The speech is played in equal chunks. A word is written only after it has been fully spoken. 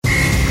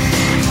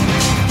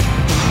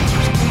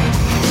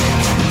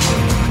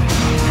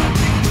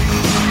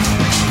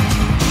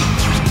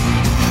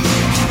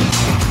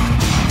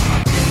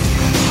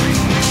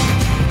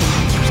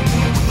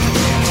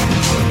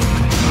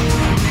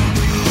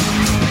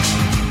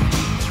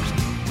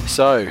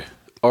So,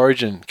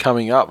 Origin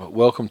coming up.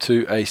 Welcome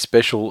to a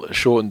special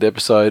shortened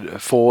episode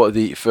for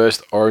the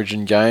first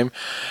Origin game.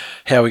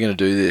 How are we going to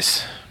do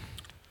this?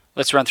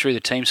 Let's run through the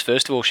teams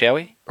first of all, shall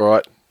we? All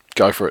right,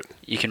 go for it.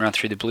 You can run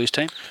through the Blues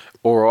team.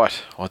 All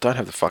right. I don't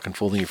have the fucking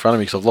full thing in front of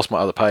me because I've lost my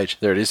other page.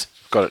 There it is.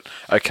 Got it.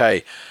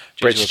 Okay.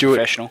 Brett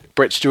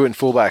Stewart in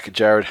fullback,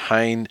 Jared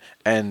Hayne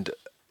and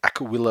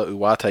Akawila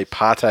Uwate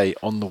Pate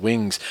on the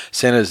wings.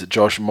 Centres,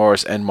 Josh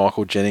Morris and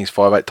Michael Jennings.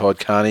 5'8", Todd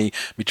Carney.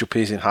 Mitchell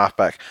Pearce in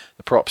halfback.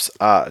 The props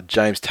are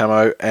James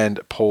Tamo and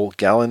Paul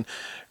Callen.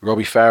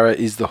 Robbie Farah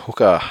is the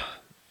hooker.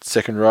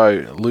 Second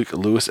row, Luke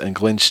Lewis and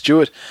Glen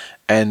Stewart.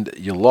 And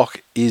your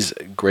lock is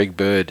Greg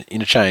Bird.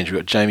 Interchange,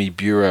 we've got Jamie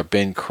Burer,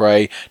 Ben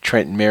Cray,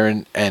 Trent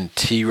Merrin and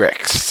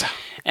T-Rex.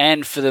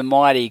 And for the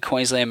mighty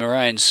Queensland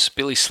Maroons,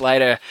 Billy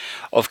Slater,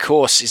 of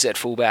course, is at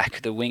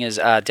fullback. The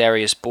wingers are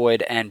Darius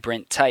Boyd and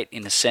Brent Tate.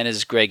 In the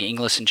centres, Greg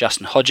Inglis and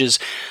Justin Hodges.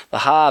 The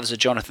halves are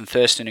Jonathan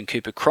Thurston and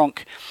Cooper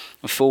Cronk.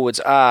 The forwards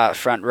are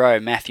front row,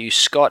 Matthew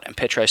Scott and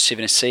Petros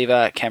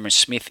Sivanasiva. Cameron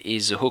Smith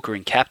is the hooker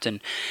and captain.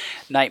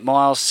 Nate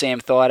Miles, Sam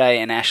Thaiday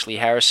and Ashley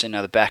Harrison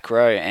are the back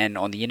row. And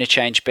on the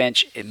interchange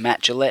bench,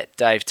 Matt Gillette,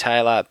 Dave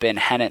Taylor, Ben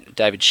Hannett,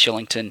 David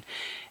Shillington,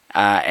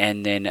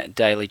 and then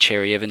Daly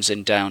Cherry Evans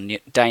and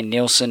Dane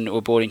Nielsen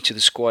were brought into the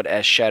squad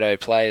as shadow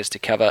players to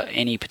cover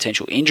any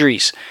potential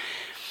injuries.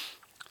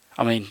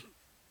 I mean,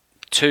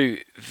 two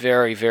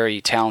very,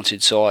 very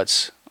talented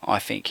sides, I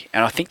think.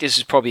 And I think this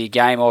is probably a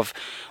game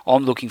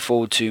I'm looking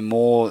forward to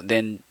more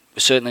than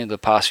certainly the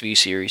past few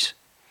series,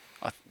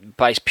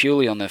 based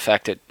purely on the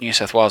fact that New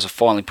South Wales have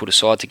finally put a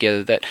side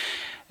together that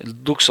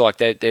it looks like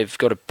they've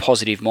got a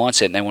positive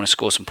mindset and they want to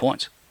score some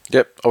points.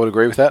 Yep, I would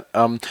agree with that.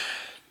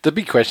 The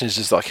big question is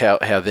just like how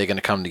they're going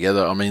to come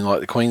together. I mean,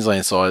 like the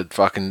Queensland side,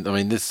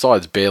 this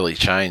side's barely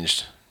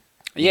changed.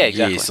 Yeah,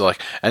 exactly. Years,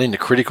 and in the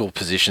critical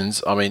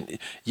positions, I mean,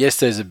 yes,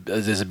 there's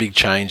a big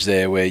change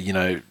there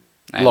where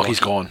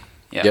Lockie's gone.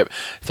 Yep.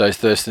 So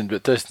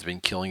Thurston's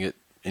been killing it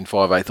in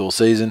 5'8" all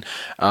season.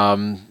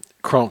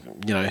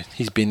 Cronk,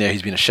 he's been there.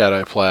 He's been a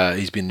shadow player.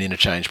 He's been an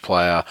interchange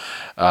player.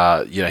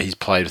 He's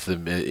played with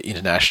them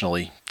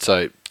internationally,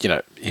 so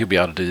he'll be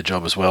able to do the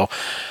job as well.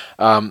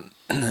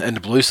 And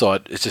the blue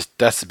side,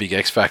 that's the big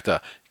X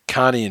factor.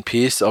 Carney and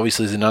Pearce,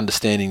 obviously, there's an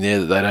understanding there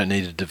that they don't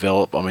need to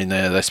develop. I mean,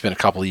 they spent a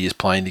couple of years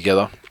playing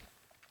together,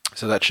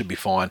 so that should be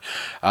fine.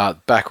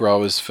 Back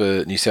rowers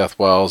for New South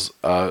Wales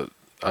are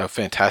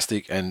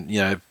fantastic,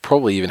 and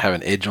probably even have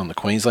an edge on the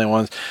Queensland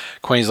ones.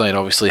 Queensland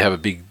obviously have a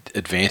big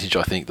advantage,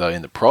 I think, though,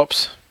 in the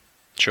props.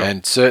 Sure.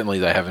 And certainly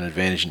they have an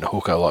advantage in the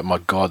hooker. Like, my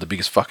God, the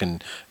biggest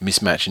fucking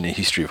mismatch in the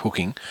history of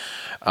hooking.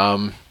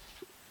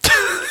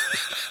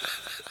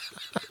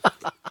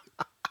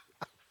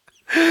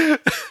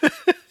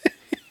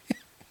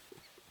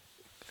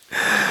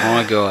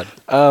 My God.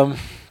 I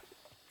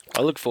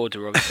look forward to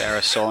Robbie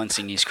Farah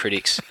silencing his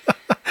critics.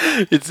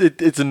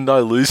 It's a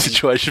no-lose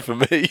situation for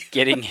me.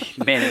 Getting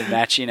men of the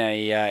match in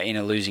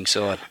a losing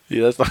side.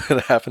 Yeah, that's not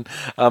going to happen.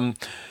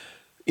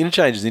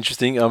 Interchange is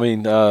interesting. I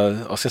mean, I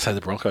was going to say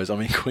the Broncos. I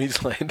mean,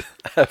 Queensland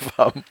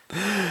have...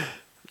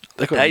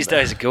 Those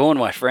days are gone,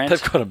 my friend.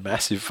 They've got a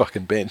massive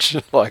fucking bench.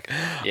 I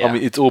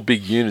mean, it's all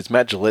big units.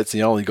 Matt Gillette's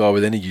the only guy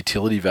with any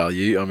utility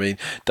value. I mean,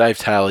 Dave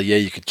Taylor,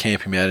 you could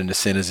camp him out in the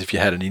centres if you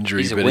had an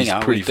injury. He's a but winger.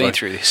 He's pretty We've been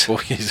through this. Well,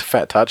 he's a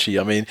fat touchy.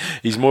 I mean,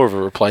 he's more of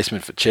a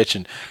replacement for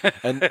Chechen.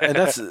 And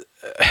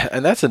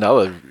that's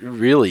another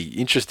really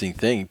interesting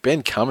thing.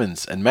 Ben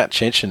Cummins and Matt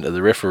Chechen are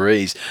the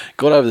referees.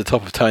 Got over the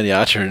top of Tony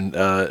Archer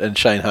and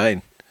Shane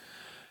Hayne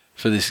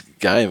for this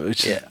game,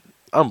 which is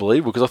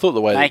unbelievable. Because I thought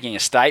the way making a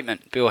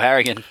statement, Bill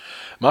Harrigan.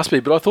 Must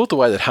be, but I thought the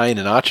way that Hayne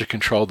and Archer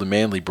controlled the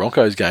Manly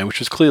Broncos game, which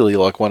was clearly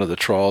like one of the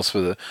trials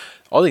for the...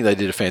 I think they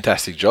did a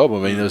fantastic job. I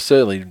mean, there was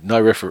certainly no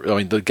referee... I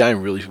mean, the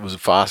game really was a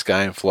fast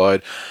game,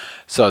 flowed.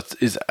 So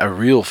it's a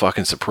real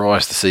fucking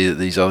surprise to see that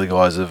these other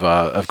guys have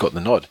got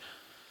the nod.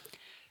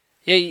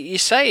 Yeah, you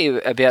say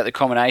about the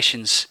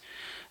combinations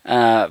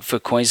for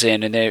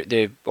Queensland, and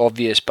they're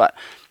obvious, but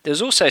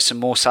there's also some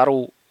more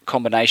subtle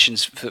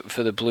combinations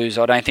for the Blues.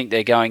 I don't think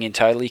they're going in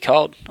totally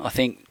cold. I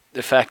think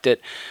the fact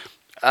that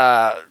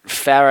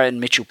Farah and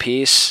Mitchell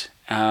Pearce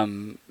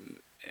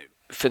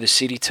for the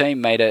City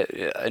team made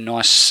a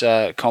nice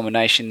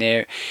combination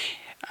there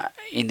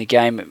in the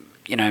game,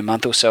 a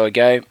month or so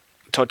ago.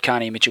 Todd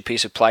Carney and Mitchell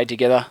Pearce have played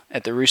together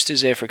at the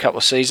Roosters there for a couple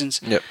of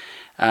seasons. Yep.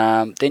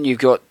 Then you've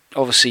got,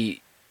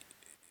 obviously,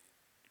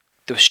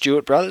 the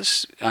Stewart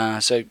brothers.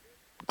 So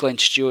Glen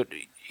Stewart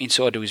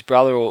inside to his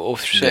brother or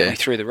certainly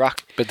through the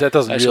ruck. But that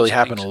doesn't really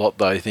happen a lot,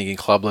 though, I think, in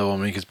club level. I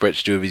mean, because Brett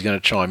Stewart, he's going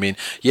to chime in.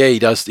 Yeah, he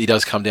does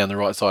come down the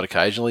right side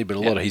occasionally, but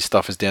a lot of his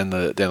stuff is down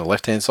the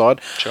left-hand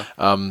side. Sure.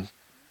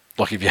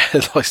 Like if you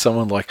had like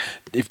someone like...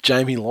 If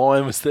Jamie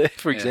Lyon was there,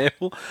 for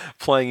example,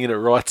 playing in at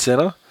right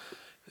centre,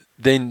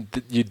 then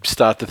you'd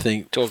start to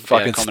think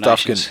fucking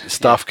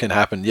stuff can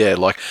happen. Yeah,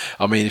 like,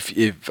 I mean,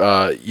 if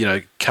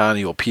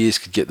Carney or Pearce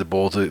could get the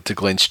ball to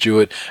Glen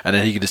Stewart and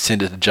then he could just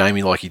send it to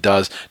Jamie like he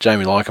does,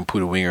 Jamie Lyon can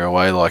put a winger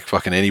away like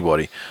fucking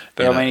anybody.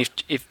 But I mean,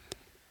 if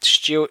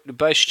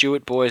both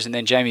Stewart boys, and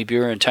then Jamie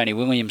Buhrer and Tony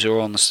Williams are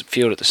all on the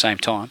field at the same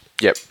time.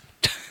 Yep.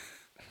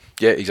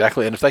 Yeah,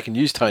 exactly. And if they can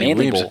use Tony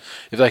Williams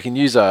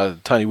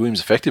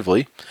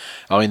effectively,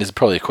 I mean, there's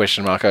probably a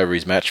question mark over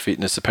his match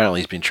fitness.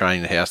 Apparently, he's been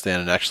training the house down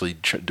and actually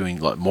doing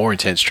like more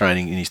intense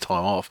training in his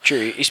time off.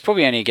 True. He's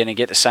probably only going to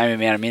get the same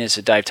amount of minutes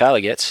that Dave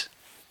Taylor gets.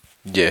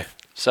 Yeah.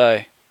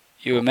 So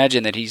you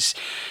imagine that he's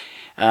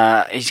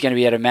going to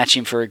be able to match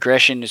him for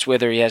aggression. It's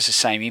whether he has the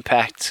same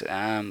impact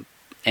and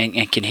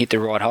can hit the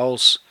right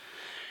holes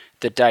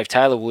that Dave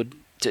Taylor would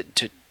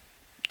to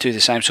do the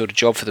same sort of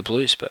job for the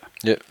Blues. But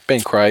yeah,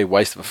 Ben Cray,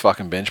 waste of a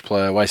fucking bench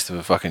player, waste of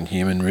a fucking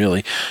human,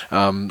 really.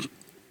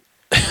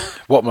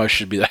 Watmo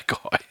should be that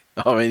guy.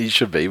 I mean, he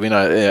should be. We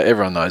know,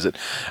 everyone knows it.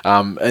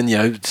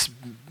 And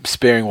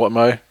sparing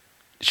Watmo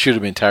should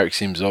have been Tarek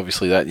Sims.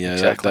 Obviously,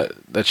 exactly.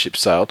 that ship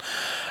sailed.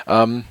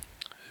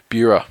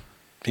 Buhrer,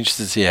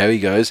 interested to see how he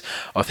goes.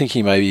 I think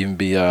he may even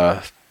be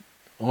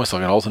almost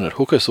like an alternate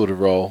hooker sort of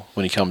role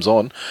when he comes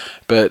on,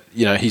 but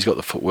he's got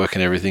the footwork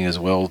and everything as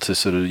well to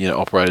sort of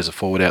operate as a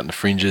forward out in the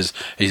fringes.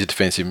 He's a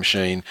defensive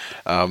machine.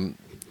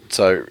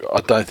 So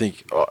I don't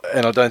think,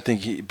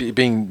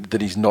 being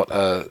that he's not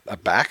a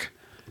back,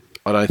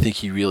 I don't think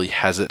he really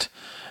has it.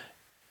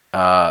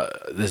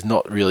 There's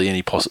not really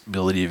any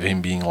possibility of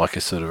him being like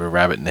a sort of a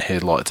rabbit in the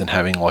headlights and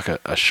having like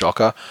a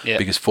shocker,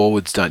 because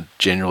forwards they're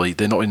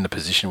not in the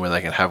position where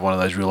they can have one of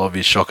those real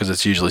obvious shockers.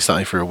 It's usually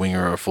something for a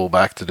winger or a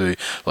fullback to do,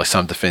 like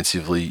some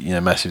defensively,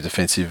 massive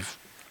defensive.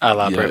 I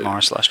love Brett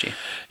Morris last year.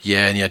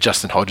 Yeah, and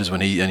Justin Hodges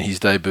when in his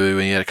debut,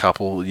 and he had a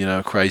couple,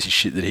 crazy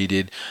shit that he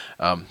did,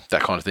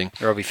 that kind of thing.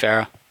 Robbie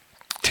Farah.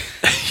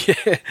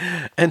 Yeah,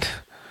 and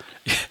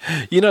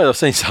I've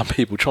seen some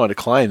people trying to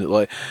claim that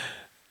like.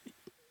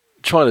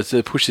 Trying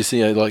to push this,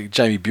 like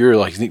Jamie Buhrer,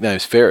 like his nickname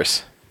is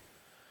Ferris.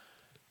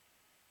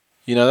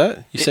 You know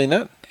that? You seen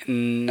that?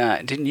 No,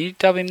 didn't you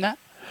dub him that?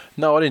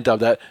 No, I didn't dub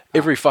that.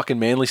 Every fucking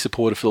Manly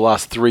supporter for the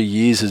last 3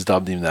 years has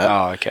dubbed him that.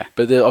 Oh, okay.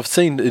 But I've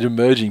seen it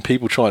emerging,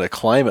 people trying to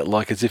claim it,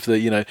 like as if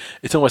they,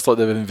 it's almost like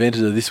they've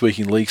invented a This Week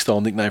in League style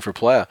nickname for a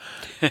player.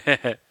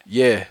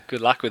 Yeah.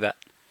 Good luck with that.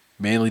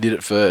 Manly did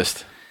it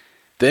first.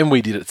 Then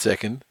we did it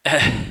second.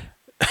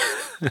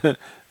 And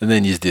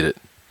then you did it.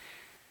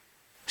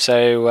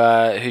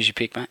 So, who's your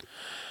pick, mate?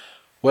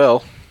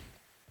 Well,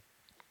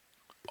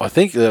 I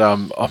think that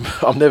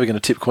I'm never going to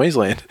tip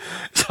Queensland,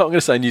 so I'm going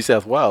to say New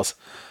South Wales.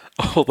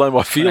 Although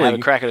my feeling, have a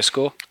crack at a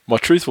score. My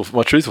truthful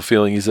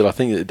feeling is that I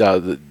think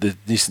that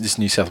this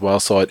New South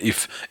Wales side,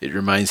 if it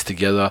remains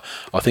together,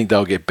 I think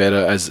they'll get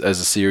better as the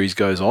series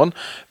goes on.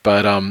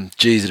 But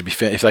it'd be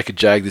fair if they could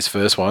jag this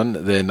first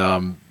one, then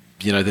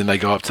then they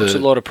go up to. Puts a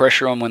lot of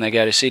pressure on when they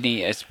go to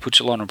Sydney. It puts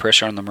a lot of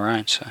pressure on the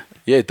Maroons. So.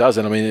 Yeah, it does,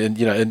 and I mean,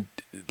 and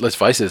let's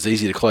face it, it's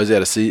easier to close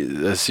out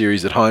a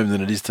series at home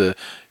than it is to,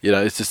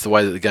 it's just the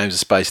way that the games are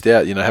spaced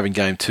out. Having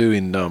game 2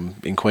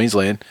 in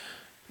Queensland,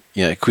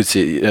 could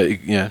see,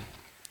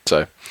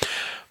 So,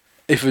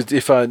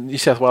 if New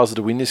South Wales are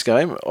to win this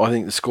game, I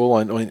think the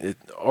scoreline. I mean,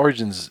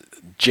 Origins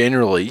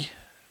generally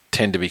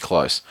tend to be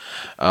close.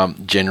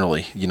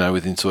 Generally,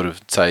 within sort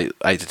of say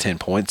 8 to 10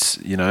 points.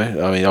 I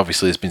mean,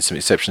 obviously there's been some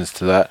exceptions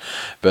to that,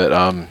 but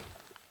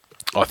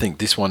I think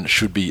this one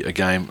should be a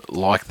game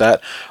like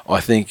that. I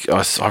think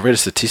I read a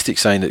statistic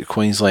saying that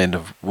Queensland,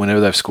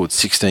 whenever they've scored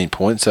 16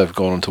 points, they've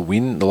gone on to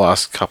win the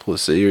last couple of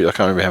series. I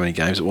can't remember how many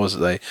games it was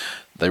that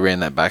they ran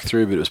that back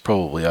through, but it was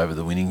probably over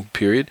the winning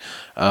period.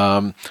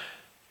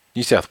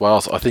 New South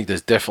Wales, I think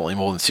there's definitely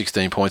more than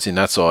 16 points in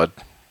that side.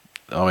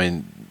 I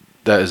mean,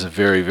 that is a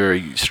very,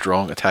 very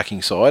strong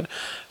attacking side.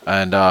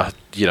 And,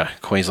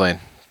 Queensland,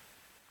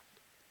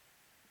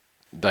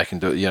 they can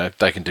do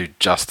they can do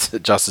just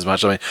as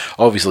much. I mean,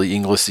 obviously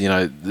Inglis,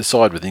 the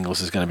side with Inglis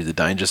is going to be the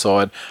danger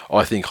side.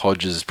 I think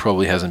Hodges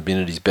probably hasn't been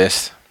at his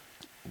best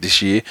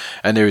this year,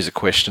 and there is a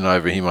question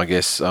over him, I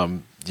guess.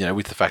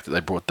 With the fact that they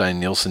brought Dane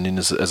Nielsen in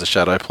as a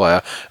shadow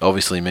player,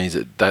 obviously means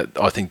that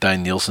I think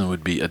Dane Nielsen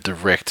would be a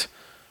direct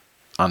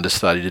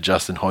understudy to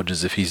Justin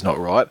Hodges if he's not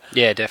right.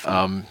 Yeah,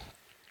 definitely.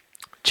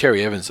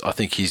 Cherry Evans, I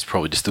think he's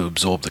probably just to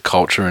absorb the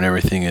culture and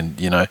everything, and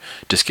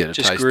just get a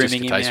taste,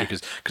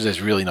 because there's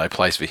really no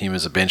place for him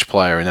as a bench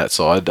player in that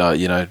side.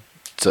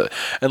 So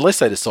unless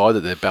they decide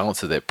that the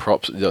balance of their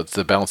props,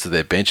 the balance of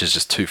their bench is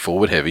just too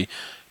forward heavy,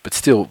 but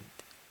still,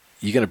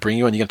 you're going to bring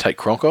you on. You're going to take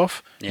Cronk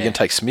off. Yeah. You're going to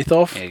take Smith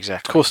off. Yeah,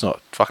 exactly. Of course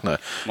not. Fuck no.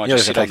 Might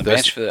just sit on the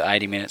bench for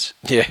 80 minutes.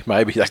 Yeah,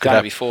 maybe that could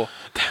happen before.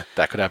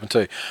 That could happen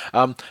too.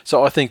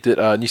 So I think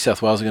that New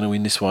South Wales are going to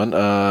win this one.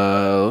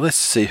 Let's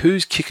see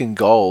who's kicking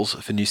goals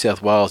for New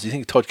South Wales. Do you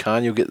think Todd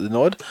Carney will get the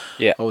nod?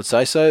 Yeah, I would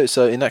say so.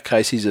 So in that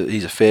case, he's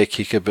a fair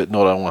kicker, but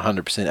not a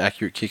 100%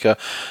 accurate kicker.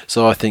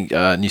 So I think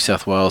New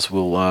South Wales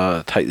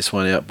will take this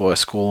one out by a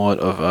scoreline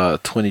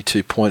of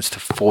 22 points to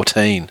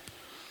 14.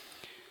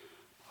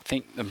 I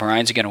think the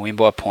Maroons are going to win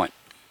by a point.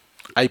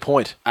 A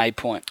point.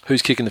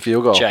 Who's kicking the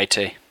field goal?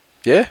 JT.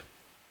 Yeah?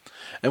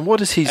 And what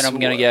is his... And I'm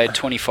going to go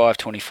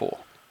 25-24.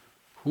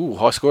 Ooh,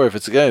 high score if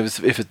it's a game.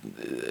 If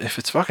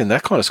it's fucking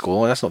that kind of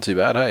scoreline, that's not too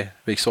bad, hey?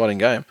 Be exciting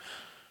game.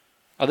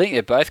 I think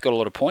they've both got a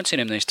lot of points in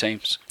them, these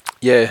teams.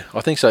 Yeah, I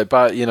think so.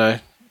 But,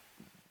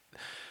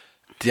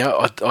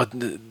 Yeah,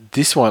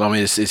 this one, I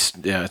mean,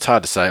 it's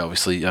hard to say.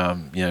 Obviously,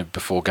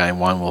 before game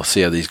one, we'll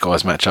see how these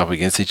guys match up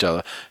against each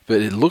other.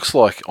 But it looks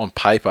like, on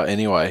paper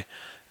anyway,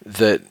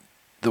 that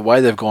the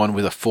way they've gone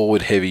with a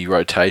forward-heavy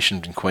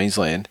rotation in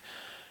Queensland,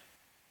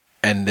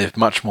 and they're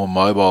much more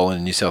mobile in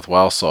the New South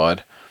Wales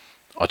side.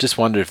 I just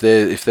wonder if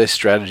their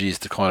strategy is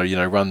to kind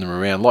of run them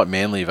around like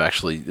Manly have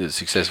actually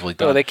successfully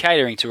done. Well, they're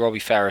catering to Robbie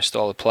Farah's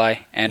style of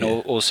play, and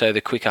also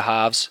the quicker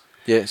halves.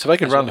 Yeah, so they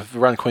can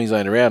run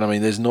Queensland around. I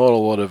mean, there's not a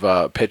lot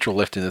of petrol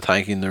left in the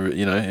tank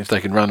if they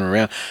can run them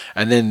around,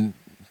 and then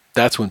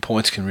that's when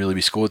points can really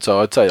be scored. So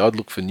I'd say I'd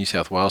look for New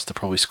South Wales to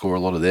probably score a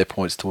lot of their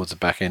points towards the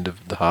back end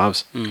of the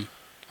halves.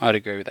 I'd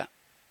agree with that.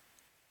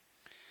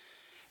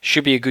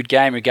 Should be a good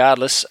game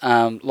regardless.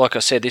 Like I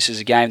said, this is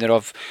a game that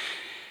I've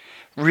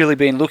really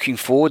been looking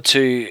forward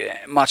to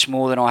much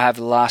more than I have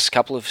the last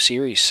couple of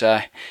series. So,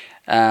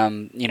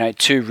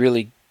 two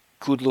really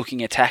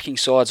good-looking attacking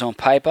sides on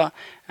paper.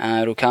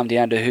 It'll come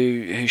down to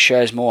who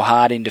shows more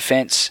heart in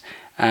defence,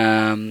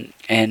 and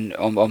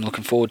I'm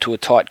looking forward to a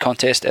tight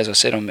contest. As I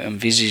said, I'm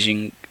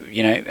envisaging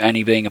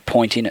only being a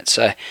point in it.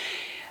 So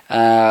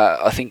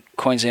I think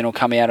Queensland will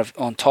come out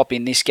on top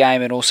in this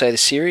game and also the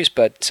series,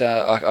 but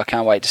I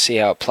can't wait to see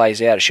how it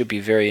plays out. It should be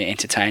very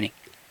entertaining.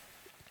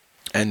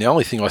 And the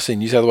only thing I see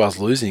New South Wales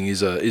losing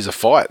is a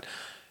fight,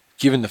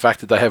 given the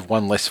fact that they have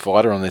one less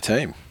fighter on their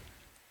team.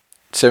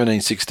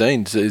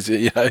 17-16 is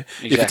Exactly.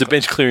 If it's a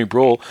bench clearing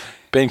brawl,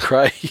 Ben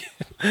Craig,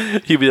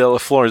 he'll be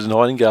like Florence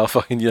Nightingale,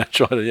 fucking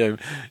trying to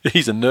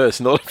he's a nurse,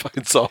 not a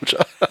fucking soldier.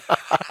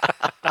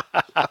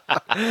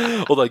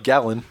 Although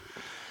Glen,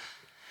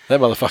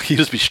 that motherfucker, he'll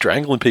just be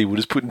strangling people,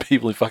 just putting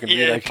people in fucking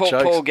chokes.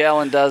 Paul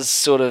Callen does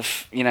sort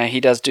of, he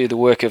does do the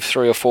work of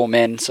 3 or 4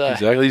 men, so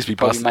exactly. He's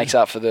probably makes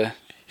up for the.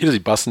 He does be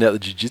busting out the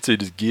jiu-jitsu,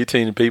 just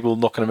guillotining people,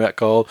 knocking them out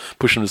cold,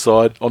 pushing them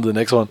aside, onto the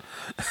next one.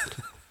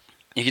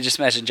 You can just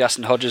imagine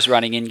Justin Hodges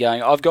running in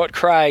going, I've got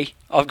Cray.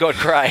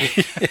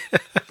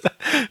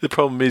 The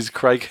problem is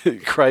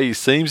Cray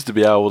seems to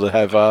be able to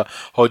have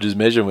Hodges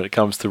measure when it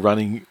comes to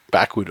running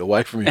backward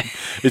away from him.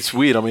 It's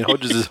weird. I mean,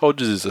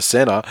 Hodges is a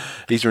centre.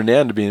 He's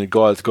renowned to being a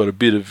guy that's got a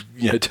bit of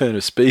turn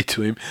of speed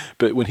to him.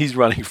 But when he's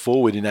running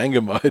forward in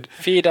anger mode,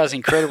 fear does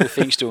incredible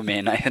things to a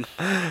man, Nathan.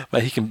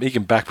 Mate, he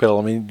can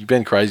backpedal. I mean,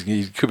 Ben Cray's,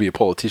 he could be a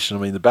politician.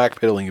 I mean, the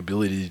backpedaling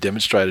ability he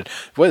demonstrated.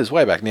 Well, it's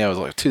way back now. It was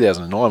like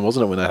 2009,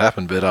 wasn't it, when that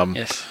happened? But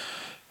yes.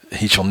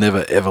 He shall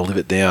never, ever live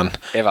it down.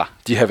 Ever.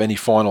 Do you have any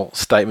final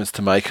statements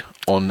to make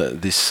on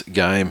this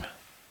game?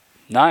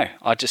 No,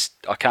 I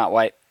can't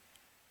wait.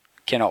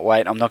 Cannot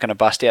wait. I'm not going to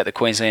bust out the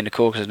Queenslander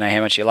call because I know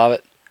how much you love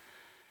it.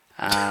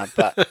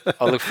 But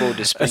I look forward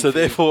to spoon. So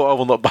therefore, I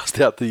will not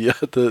bust out the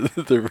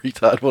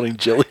retard wanting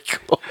jelly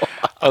call.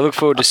 I look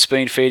forward to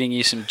spoon feeding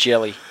you some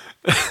jelly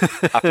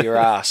up your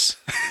ass.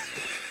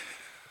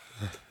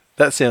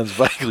 That sounds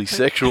vaguely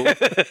sexual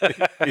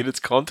in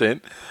its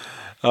content.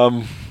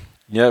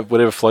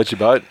 Whatever floats your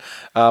boat.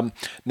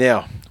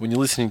 Now, when you're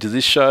listening to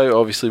this show,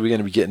 obviously we're going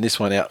to be getting this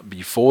one out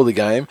before the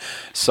game.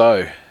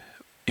 So,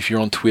 if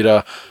you're on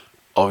Twitter,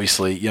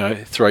 obviously,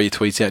 throw your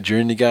tweets out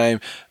during the game.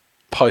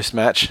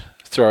 Post-match,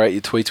 throw out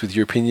your tweets with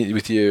your opinion,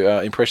 with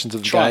your impressions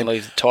of the game. Try and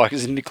leave the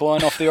Tigers in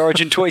decline off the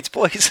Origin tweets,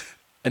 please.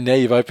 And now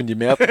you've opened your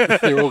mouth.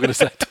 They're all going to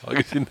say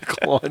Tigers in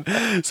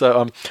decline.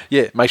 So,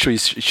 make sure you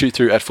shoot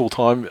through at full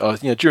time,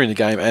 during the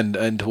game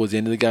and towards the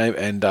end of the game.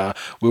 And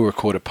we'll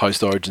record a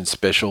post-Origin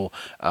special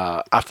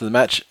after the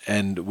match.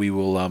 And we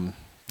will,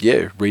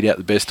 read out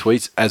the best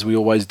tweets, as we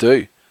always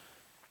do.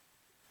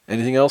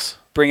 Anything else?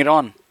 Bring it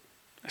on.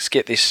 Let's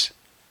get this.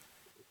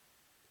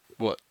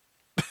 What?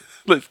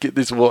 Let's get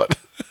this what? ...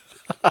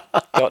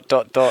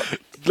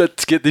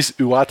 Let's get this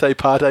Uate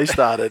Pate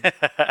started.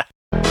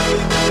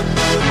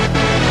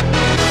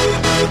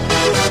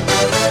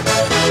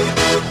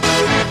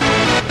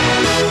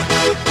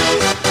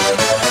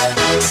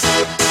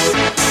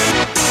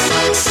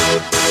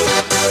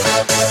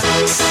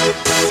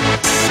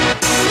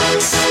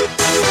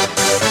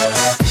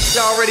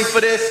 Y'all ready for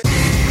this?